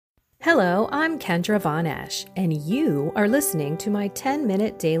Hello, I'm Kendra Von Esch, and you are listening to my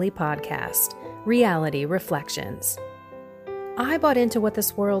 10-minute daily podcast, Reality Reflections. I bought into what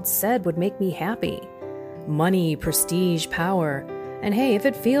this world said would make me happy. Money, prestige, power. And hey, if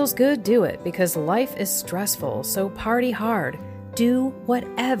it feels good, do it, because life is stressful, so party hard. Do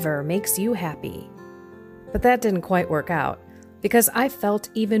whatever makes you happy. But that didn't quite work out, because I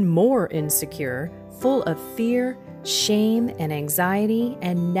felt even more insecure, full of fear, shame, and anxiety,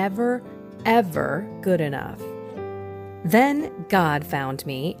 and never, ever good enough. Then God found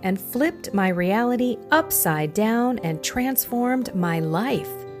me and flipped my reality upside down and transformed my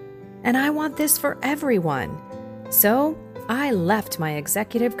life. And I want this for everyone. So I left my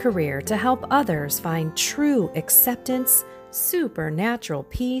executive career to help others find true acceptance, supernatural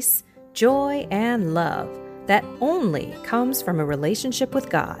peace, joy, and love that only comes from a relationship with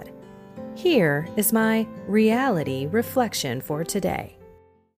God. Here is my reality reflection for today.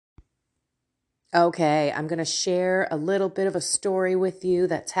 Okay, I'm going to share a little bit of a story with you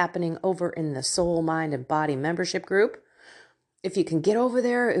that's happening over in the Soul, Mind, and Body membership group. If you can get over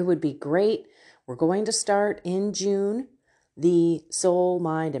there, it would be great. We're going to start in June the Soul,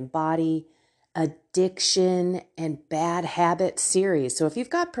 Mind, and Body Addiction and Bad Habit series. So if you've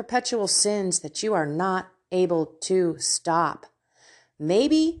got perpetual sins that you are not able to stop,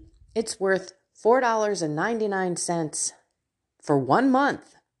 maybe it's worth $4.99 for 1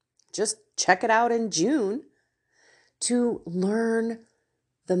 month. Just check it out in June to learn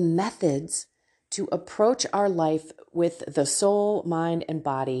the methods to approach our life with the soul, mind, and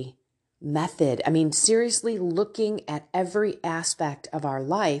body method. I mean, seriously looking at every aspect of our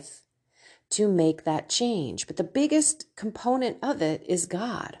life to make that change. But the biggest component of it is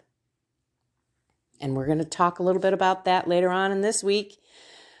God. And we're going to talk a little bit about that later on in this week.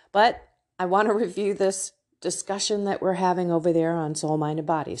 But I want to review this discussion that we're having over there on Soul, Mind, and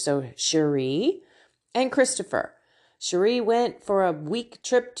Body. So Cherie and Christopher. Cherie went for a week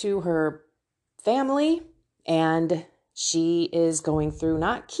trip to her family, and she is going through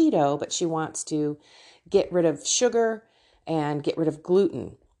not keto, but she wants to get rid of sugar and get rid of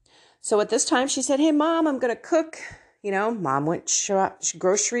gluten. So at this time she said, "Hey, Mom, I'm going to cook." Mom went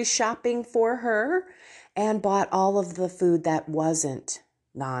grocery shopping for her and bought all of the food that wasn't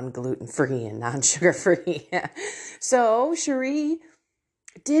non-gluten-free and non-sugar-free. So Cherie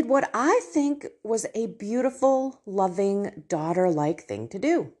did what I think was a beautiful, loving, daughter-like thing to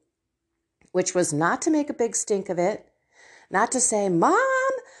do, which was not to make a big stink of it, not to say, "Mom,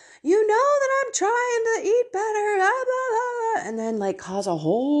 you know that I'm trying to eat better," blah, blah, blah, and then cause a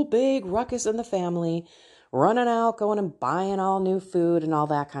whole big ruckus in the family, running out, going and buying all new food and all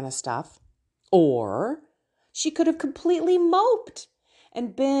that kind of stuff. Or she could have completely moped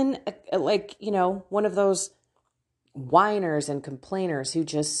and been one of those whiners and complainers who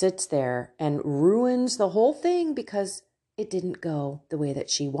just sits there and ruins the whole thing because it didn't go the way that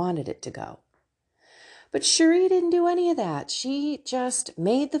she wanted it to go. But Cherie didn't do any of that. She just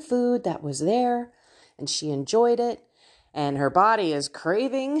made the food that was there and she enjoyed it. And her body is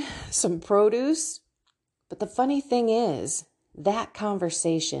craving some produce. But the funny thing is, that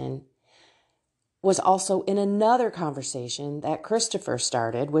conversation was also in another conversation that Christopher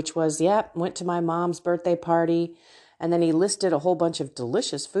started, which was, went to my mom's birthday party, and then he listed a whole bunch of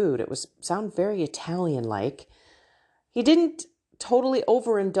delicious food. It sounded very Italian-like. He didn't totally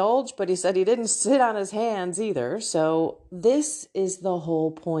overindulge, but he said he didn't sit on his hands either. So this is the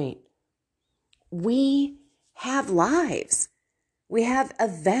whole point. We have lives. We have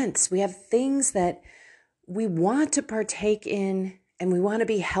events. We have things that we want to partake in, and we want to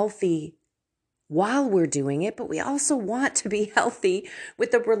be healthy while we're doing it, but we also want to be healthy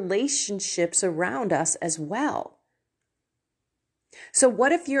with the relationships around us as well. So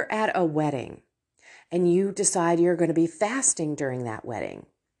what if you're at a wedding and you decide you're going to be fasting during that wedding?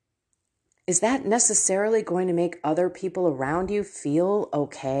 Is that necessarily going to make other people around you feel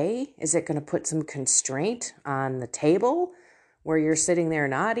okay? Is it going to put some constraint on the table where you're sitting there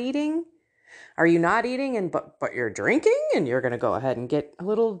not eating? Are you not eating but you're drinking, and you're going to go ahead and get a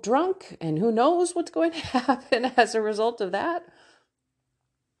little drunk, and who knows what's going to happen as a result of that?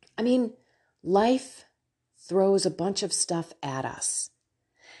 I mean, life throws a bunch of stuff at us.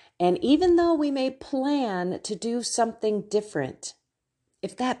 And even though we may plan to do something different,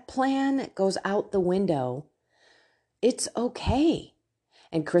 if that plan goes out the window, it's okay.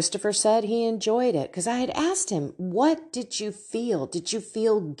 And Christopher said he enjoyed it because I had asked him, "What did you feel? Did you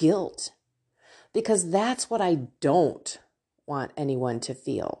feel guilt?" Because that's what I don't want anyone to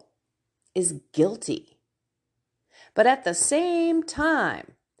feel, is guilty. But at the same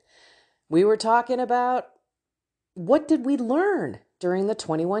time, we were talking about, what did we learn during the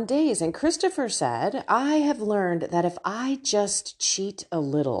 21 days. And Christopher said, I have learned that if I just cheat a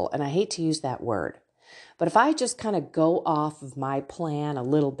little, and I hate to use that word, but if I just kind of go off of my plan a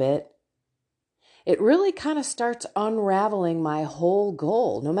little bit, it really kind of starts unraveling my whole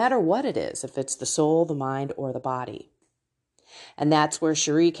goal, no matter what it is, if it's the soul, the mind, or the body. And that's where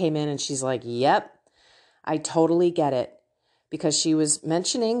Cherie came in and she's like, yep, I totally get it. Because she was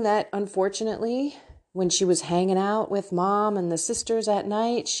mentioning that, unfortunately, when she was hanging out with mom and the sisters at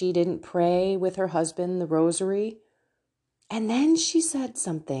night, she didn't pray with her husband the rosary. And then she said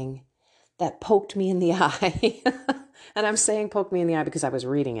something that poked me in the eye. And I'm saying poke me in the eye because I was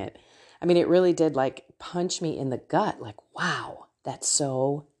reading it. I mean, it really did like punch me in the gut. Like, wow, that's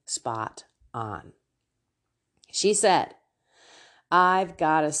so spot on. She said, I've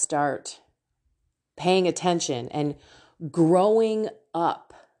got to start paying attention and growing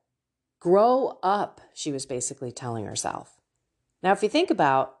up. Grow up, she was basically telling herself. Now, if you think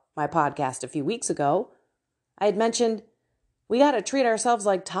about my podcast a few weeks ago, I had mentioned we got to treat ourselves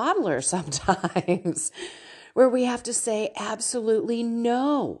like toddlers sometimes, where we have to say absolutely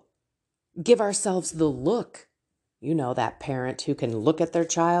no. Give ourselves the look. You know, that parent who can look at their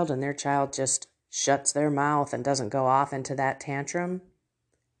child and their child just shuts their mouth and doesn't go off into that tantrum.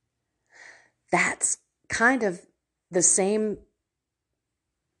 That's kind of the same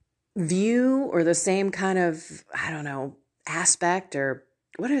view or the same kind of, aspect, or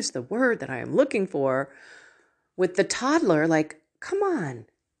what is the word that I am looking for with the toddler? Like, come on,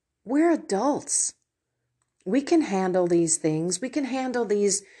 we're adults. We can handle these things. We can handle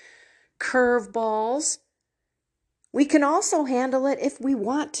these curveballs. We can also handle it if we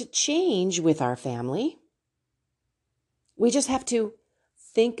want to change with our family. We just have to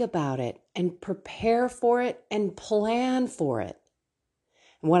think about it and prepare for it and plan for it.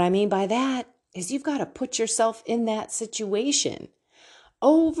 And what I mean by that is you've got to put yourself in that situation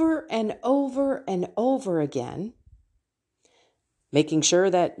over and over and over again, making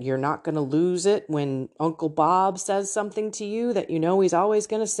sure that you're not going to lose it when Uncle Bob says something to you that you know he's always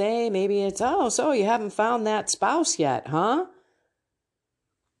going to say. Maybe it's, oh, so you haven't found that spouse yet, huh?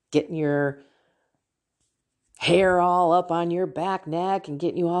 Getting your hair all up on your back neck and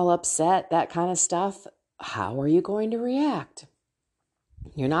getting you all upset, that kind of stuff. How are you going to react?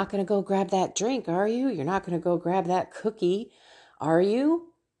 You're not going to go grab that drink, are you? You're not going to go grab that cookie, are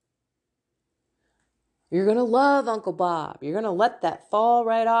you? You're going to love Uncle Bob. You're going to let that fall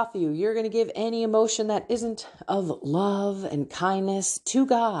right off of you. You're going to give any emotion that isn't of love and kindness to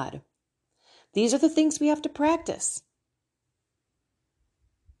God. These are the things we have to practice.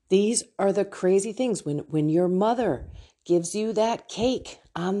 These are the crazy things. When your mother gives you that cake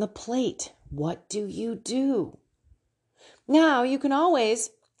on the plate, what do you do? Now, you can always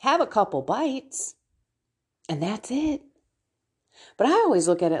have a couple bites, and that's it. But I always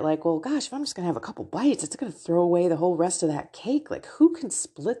look at it like, well, gosh, if I'm just going to have a couple bites, it's going to throw away the whole rest of that cake. Like, who can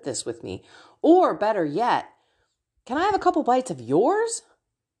split this with me? Or better yet, can I have a couple bites of yours?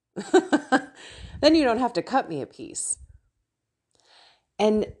 Then you don't have to cut me a piece.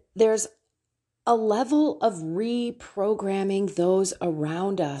 And there's a level of reprogramming those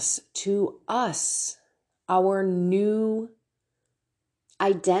around us to us, our new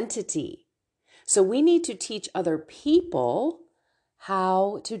identity. So we need to teach other people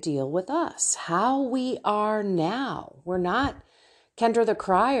how to deal with us, how we are now. We're not Kendra the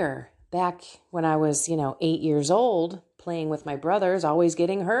Crier back when I was, 8 years old, playing with my brothers, always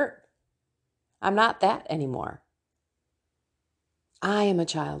getting hurt. I'm not that anymore. I am a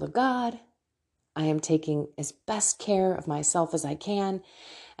child of God. I am taking as best care of myself as I can,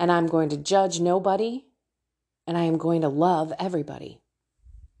 and I'm going to judge nobody, and I am going to love everybody.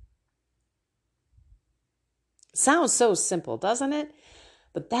 Sounds so simple, doesn't it?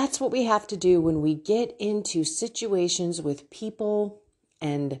 But that's what we have to do when we get into situations with people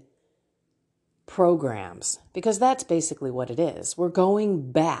and programs, because that's basically what it is. We're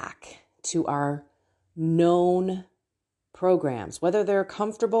going back to our known programs. Whether they're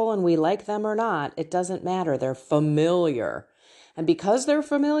comfortable and we like them or not, it doesn't matter. They're familiar. And because they're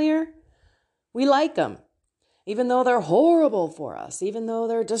familiar, we like them. Even though they're horrible for us, even though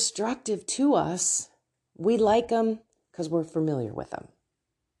they're destructive to us, we like them because we're familiar with them.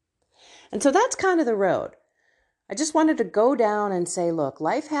 And so that's kind of the road. I just wanted to go down and say, look,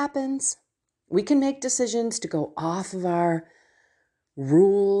 life happens. We can make decisions to go off of our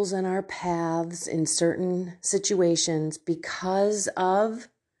rules and our paths in certain situations because of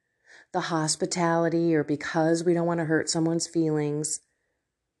the hospitality or because we don't want to hurt someone's feelings.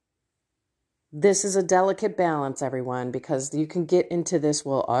 This is a delicate balance, everyone, because you can get into this,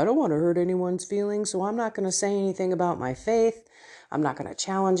 well, I don't want to hurt anyone's feelings, so I'm not going to say anything about my faith. I'm not going to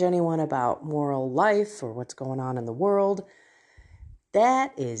challenge anyone about moral life or what's going on in the world.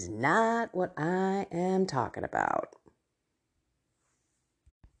 That is not what I am talking about.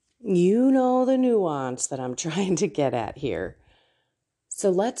 You know the nuance that I'm trying to get at here. So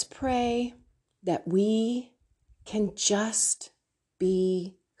let's pray that we can just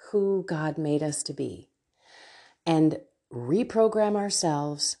be who God made us to be and reprogram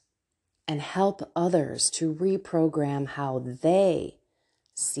ourselves and help others to reprogram how they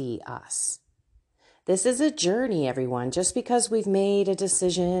see us. This is a journey, everyone. Just because we've made a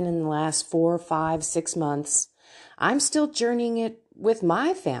decision in the last 4, 5, 6 months, I'm still journeying it with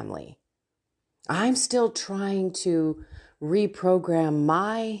my family. I'm still trying to reprogram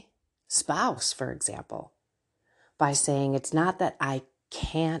my spouse, for example, by saying it's not that I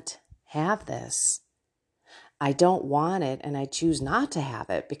can't have this. I don't want it and I choose not to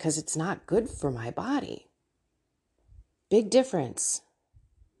have it because it's not good for my body. Big difference.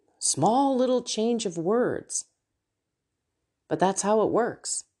 Small little change of words. But that's how it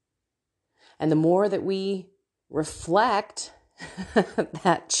works. And the more that we reflect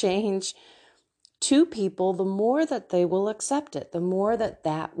that change to people, the more that they will accept it, the more that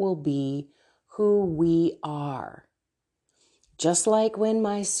that will be who we are. Just like when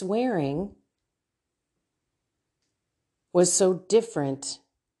my swearing was so different,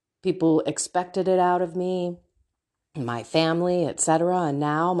 people expected it out of me, my family, etc. And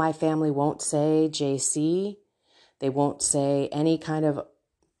now my family won't say JC. They won't say any kind of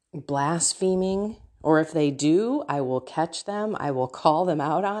blaspheming, or if they do, I will catch them. I will call them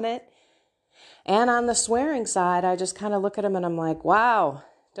out on it. And on the swearing side, I just kind of look at them and I'm like, wow,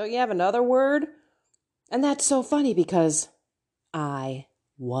 don't you have another word? And that's so funny because I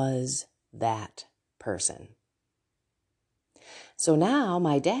was that person. So now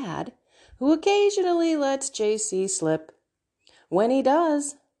my dad, who occasionally lets JC slip, when he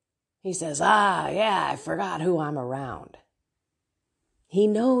does, he says, yeah, I forgot who I'm around. He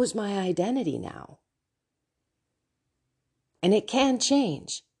knows my identity now. And it can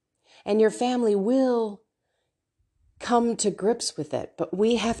change. And your family will come to grips with it, but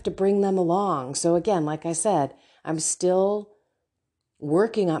we have to bring them along. So again, like I said, I'm still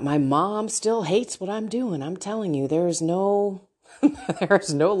working on, my mom still hates what I'm doing. I'm telling you, there's no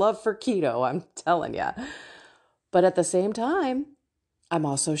love for keto. I'm telling you. But at the same time, I'm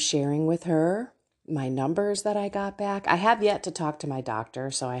also sharing with her my numbers that I got back. I have yet to talk to my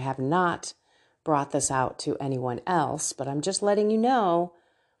doctor, so I have not brought this out to anyone else, but I'm just letting you know,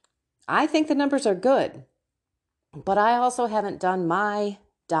 I think the numbers are good. But I also haven't done my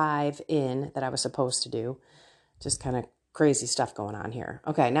dive in that I was supposed to do. Just kind of crazy stuff going on here.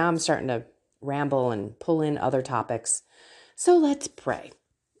 Okay, now I'm starting to ramble and pull in other topics. So let's pray.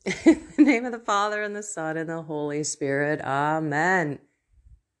 In the name of the Father and the Son and the Holy Spirit. Amen.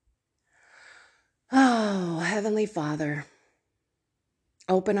 Oh, Heavenly Father,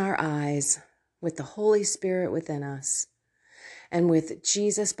 open our eyes with the Holy Spirit within us and with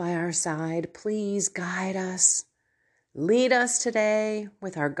Jesus by our side. Please guide us. Lead us today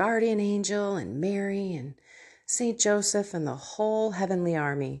with our guardian angel and Mary and Saint Joseph and the whole heavenly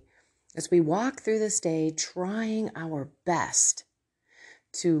army as we walk through this day trying our best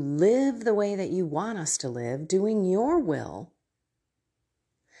to live the way that you want us to live, doing your will,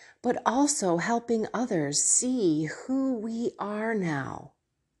 but also helping others see who we are now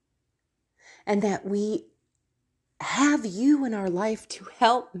and that we have you in our life to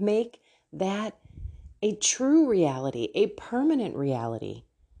help make that a true reality, a permanent reality,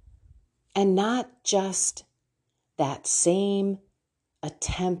 and not just that same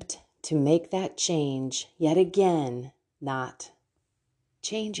attempt to make that change, yet again, not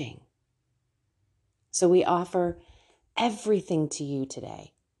changing. So we offer everything to you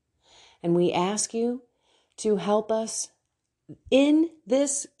today, and we ask you to help us in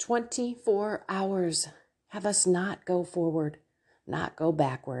this 24 hours. Have us not go forward, not go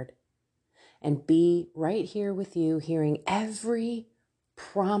backward, and be right here with you, hearing every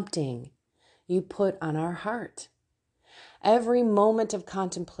prompting you put on our heart. Every moment of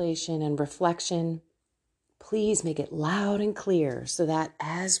contemplation and reflection, please make it loud and clear so that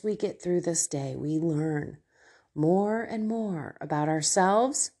as we get through this day, we learn more and more about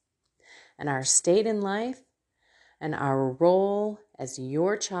ourselves and our state in life and our role as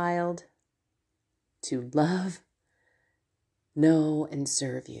your child to love, know, and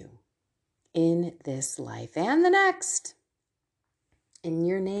serve you in this life and the next. In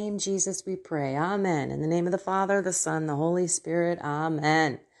your name, Jesus, we pray. Amen. In the name of the Father, the Son, the Holy Spirit.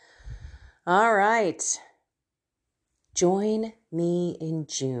 Amen. All right. Join me in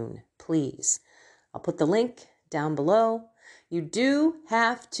June, please. I'll put the link down below. You do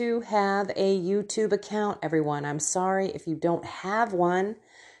have to have a YouTube account, everyone. I'm sorry if you don't have one.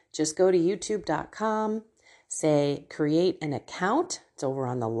 Just go to youtube.com, say create an account. It's over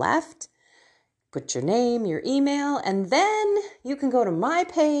on the left. Put your name, your email, and then you can go to my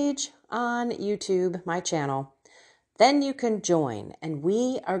page on YouTube, my channel. Then you can join, and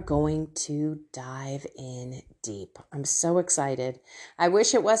we are going to dive in deep. I'm so excited. I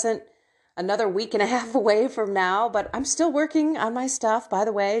wish it wasn't another week and a half away from now, but I'm still working on my stuff. By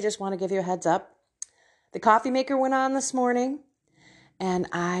the way, just want to give you a heads up. The coffee maker went on this morning, and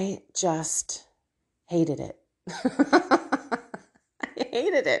I just hated it. I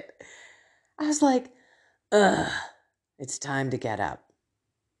hated it. I was like, ugh, it's time to get up.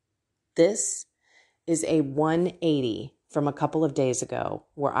 This is a 180 from a couple of days ago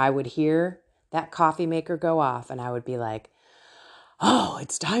where I would hear that coffee maker go off and I would be like, oh,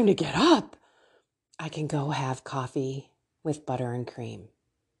 it's time to get up. I can go have coffee with butter and cream.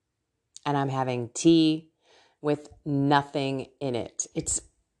 And I'm having tea with nothing in it.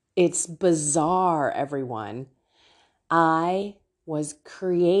 It's bizarre, everyone. I was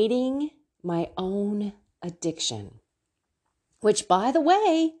creating my own addiction, which, by the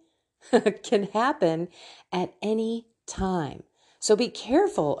way, can happen at any time. So be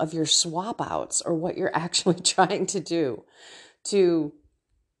careful of your swap outs or what you're actually trying to do to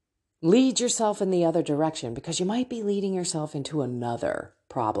lead yourself in the other direction, because you might be leading yourself into another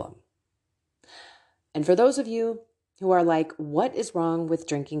problem. And for those of you who are like, what is wrong with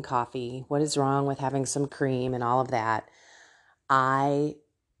drinking coffee? What is wrong with having some cream and all of that? I'm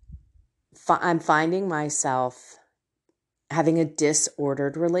finding myself having a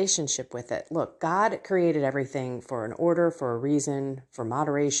disordered relationship with it. Look, God created everything for an order, for a reason, for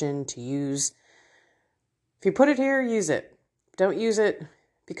moderation, to use. If you put it here, use it. Don't use it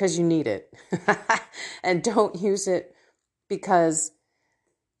because you need it. And don't use it because,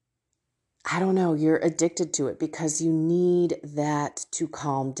 I don't know, you're addicted to it because you need that to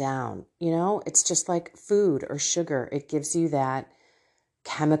calm down. You know, it's just like food or sugar. It gives you that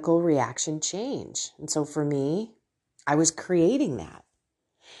chemical reaction change. And so for me, I was creating that.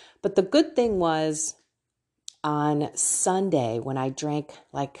 But the good thing was, on Sunday, when I drank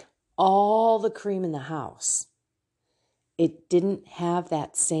like all the cream in the house, it didn't have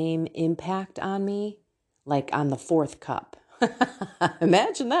that same impact on me like on the fourth cup.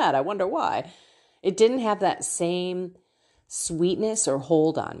 Imagine that. I wonder why. It didn't have that same sweetness or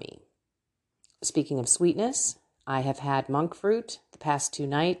hold on me. Speaking of sweetness, I have had monk fruit the past 2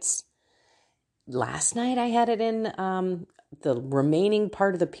 nights. Last night I had it in the remaining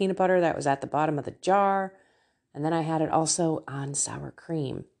part of the peanut butter that was at the bottom of the jar. And then I had it also on sour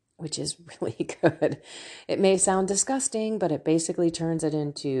cream, which is really good. It may sound disgusting, but it basically turns it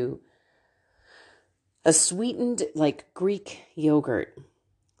into a sweetened, like Greek yogurt.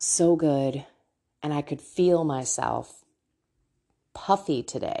 So good. And I could feel myself puffy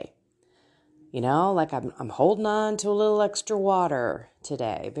today. You know, like I'm holding on to a little extra water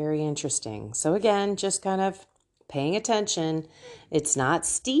today. Very interesting. So again, just kind of paying attention. It's not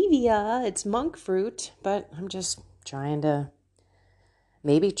stevia, it's monk fruit, but I'm just trying to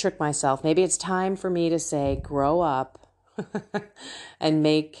maybe trick myself. Maybe it's time for me to say, grow up and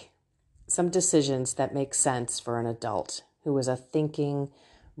make some decisions that make sense for an adult who is a thinking,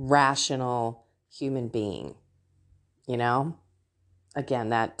 rational human being. You know, again,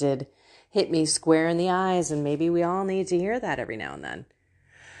 that did hit me square in the eyes, and maybe we all need to hear that every now and then.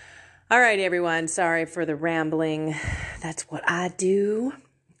 All right, everyone. Sorry for the rambling. That's what I do.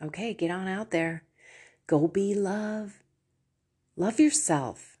 Okay, get on out there. Go be love. Love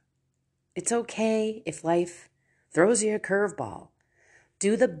yourself. It's okay if life throws you a curveball.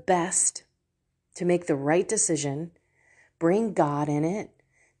 Do the best to make the right decision. Bring God in it.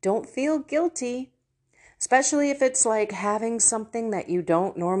 Don't feel guilty. Especially if it's like having something that you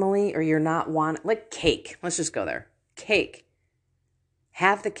don't normally or you're not want, like cake. Let's just go there. Cake.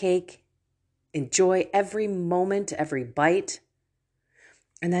 Have the cake. Enjoy every moment, every bite.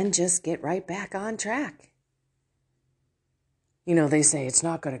 And then just get right back on track. You know, they say it's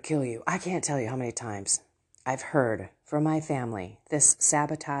not going to kill you. I can't tell you how many times I've heard from my family this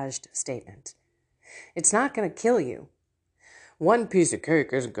sabotaged statement. It's not going to kill you. One piece of cake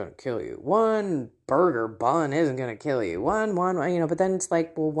isn't going to kill you. One burger bun isn't going to kill you. One, but then it's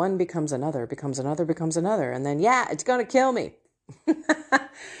like, well, one becomes another, becomes another, becomes another. And then, yeah, it's going to kill me.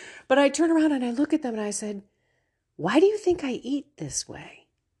 But I turn around and I look at them and I said, why do you think I eat this way?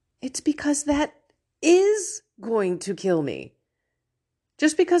 It's because that is going to kill me.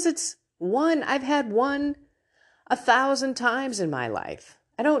 Just because it's one, I've had one 1,000 times in my life.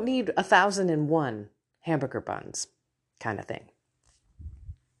 I don't need 1,001 hamburger buns. kind of thing.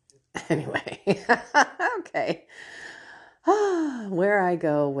 Anyway, okay. Where I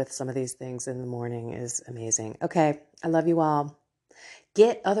go with some of these things in the morning is amazing. Okay, I love you all.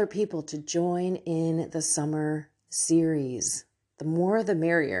 Get other people to join in the summer series. The more, the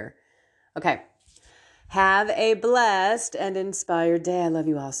merrier. Okay. Have a blessed and inspired day. I love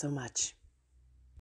you all so much.